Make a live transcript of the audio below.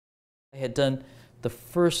I had done the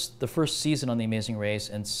first season on The Amazing Race,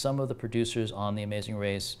 and some of the producers on The Amazing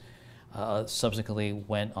Race subsequently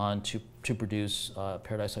went on to produce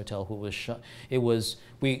Paradise Hotel. Who was shot?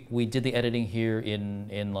 We did the editing here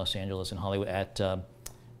in Los Angeles, in Hollywood, at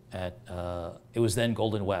it was then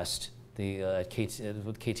Golden West, at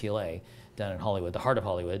KTLA down in Hollywood, the heart of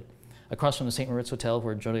Hollywood, across from the St. Moritz Hotel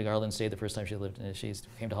where Judy Garland stayed the first time she lived. She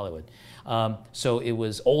came to Hollywood. So it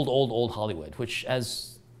was old Hollywood, which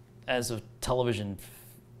as a television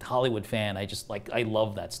Hollywood fan, I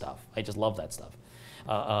love that stuff. I just love that stuff.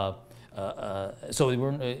 So we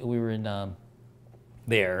were in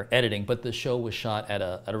there editing, but the show was shot at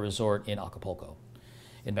a resort in Acapulco,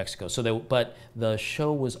 in Mexico. But the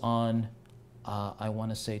show was on, I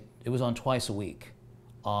want to say it was on twice a week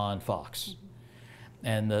on Fox,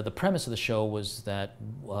 and the premise of the show was that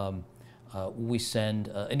we send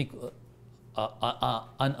I think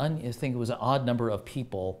it was an odd number of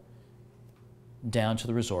people down to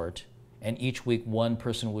the resort, and each week one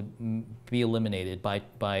person would be eliminated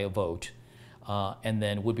by a vote, and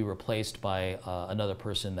then would be replaced by another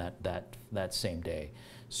person that same day.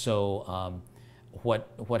 So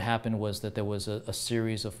what happened was that there was a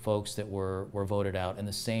series of folks that were voted out, and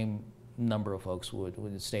the same number of folks would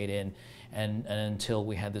have stayed in, and until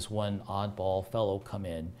we had this one oddball fellow come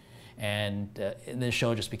in, and the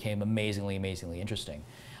show just became amazingly interesting.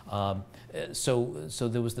 So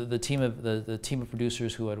there was the team of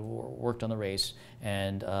producers who had worked on the race,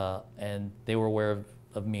 and they were aware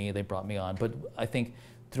of me. They brought me on, but I think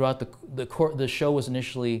throughout the show was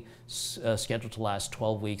initially scheduled to last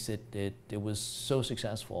 12 weeks. It was so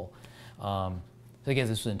successful. I guess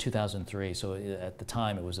this was in 2003, so at the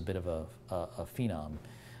time it was a bit of a phenom.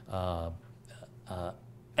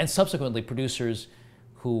 And subsequently, producers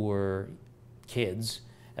who were kids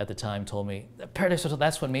at the time told me, Paradise Hotel,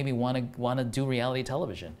 that's what made me want to do reality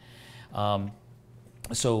television. It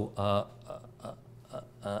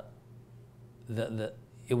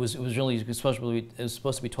was supposed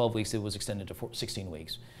to be 12 weeks. It was extended to 16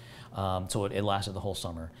 weeks, so it lasted the whole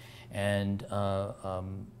summer. And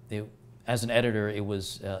as an editor, it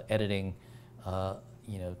was editing,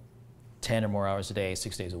 10 or more hours a day,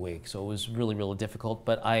 6 days a week. So it was really difficult.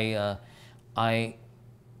 But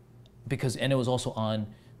because it was also on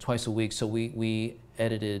twice a week, so we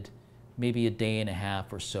edited maybe a day and a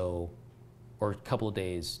half or so, or a couple of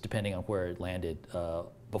days, depending on where it landed,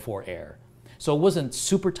 before air. So it wasn't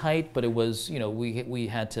super tight, but it was, we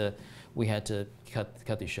had to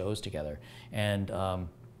cut these shows together. And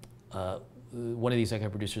one of the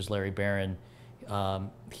executive producers, Larry Barron,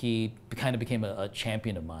 he kind of became a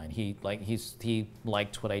champion of mine. He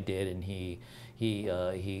liked what I did, and he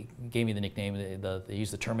gave me the nickname. He's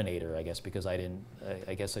the Terminator, I guess, because I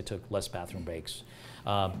guess I took less bathroom breaks.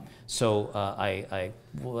 So I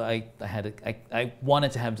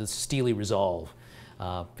wanted to have this steely resolve,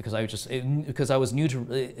 because I was new to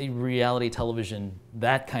reality television,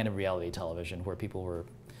 that kind of reality television where people were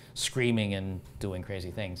screaming and doing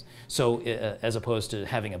crazy things. So as opposed to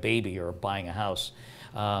having a baby or buying a house.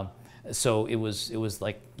 So it was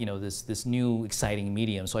like, this new exciting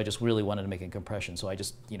medium. So I just really wanted to make a compression. So I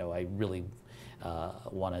just, I really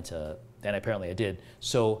wanted to, and apparently I did.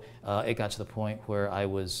 So it got to the point where I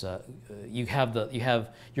was, you're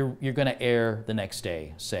going to air the next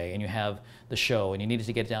day, say, and you have the show, and you needed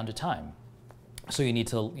to get it down to time. So you need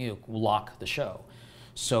to lock the show.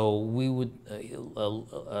 So we would,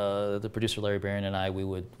 the producer Larry Barron and I, we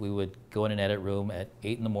would go in an edit room at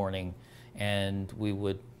 8 in the morning, and we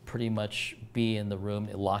would pretty much be in the room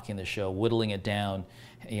locking the show, whittling it down,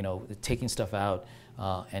 taking stuff out,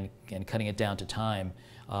 and cutting it down to time,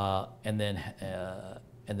 and then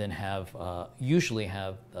usually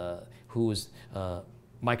have who was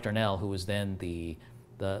Mike Darnell, who was then the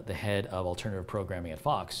head of alternative programming at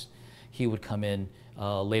Fox. He would come in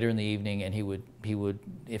later in the evening, and he would,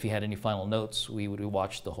 if he had any final notes, we would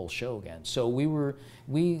watch the whole show again. So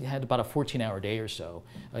we had about a 14-hour day or so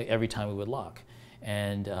every time we would lock,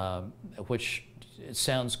 and which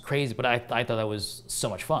sounds crazy, but I thought that was so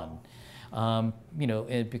much fun.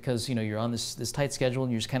 Because you're on this tight schedule,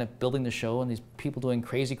 and you're just kind of building the show, and these people doing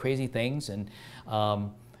crazy things, and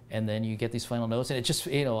then you get these final notes, and it just,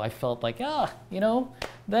 I felt like,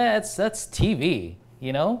 that's TV,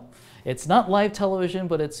 It's not live television,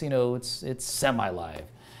 but it's it's semi-live.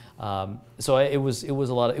 So it was a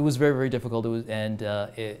lot. It was very difficult.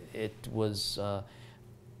 It was,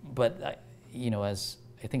 but as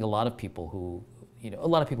I think a lot of people who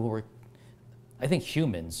were, I think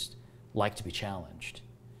humans like to be challenged,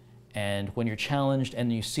 and when you're challenged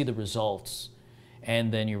and you see the results,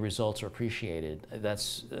 and then your results are appreciated.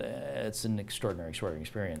 That's it's an extraordinary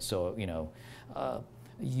experience. So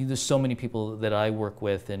there's so many people that I work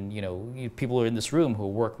with, and people are in this room who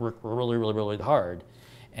work really, really, really hard,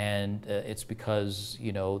 and it's because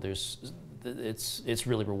it's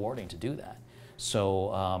really rewarding to do that.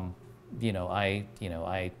 So I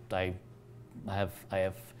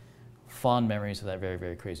have fond memories of that very,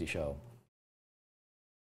 very crazy show.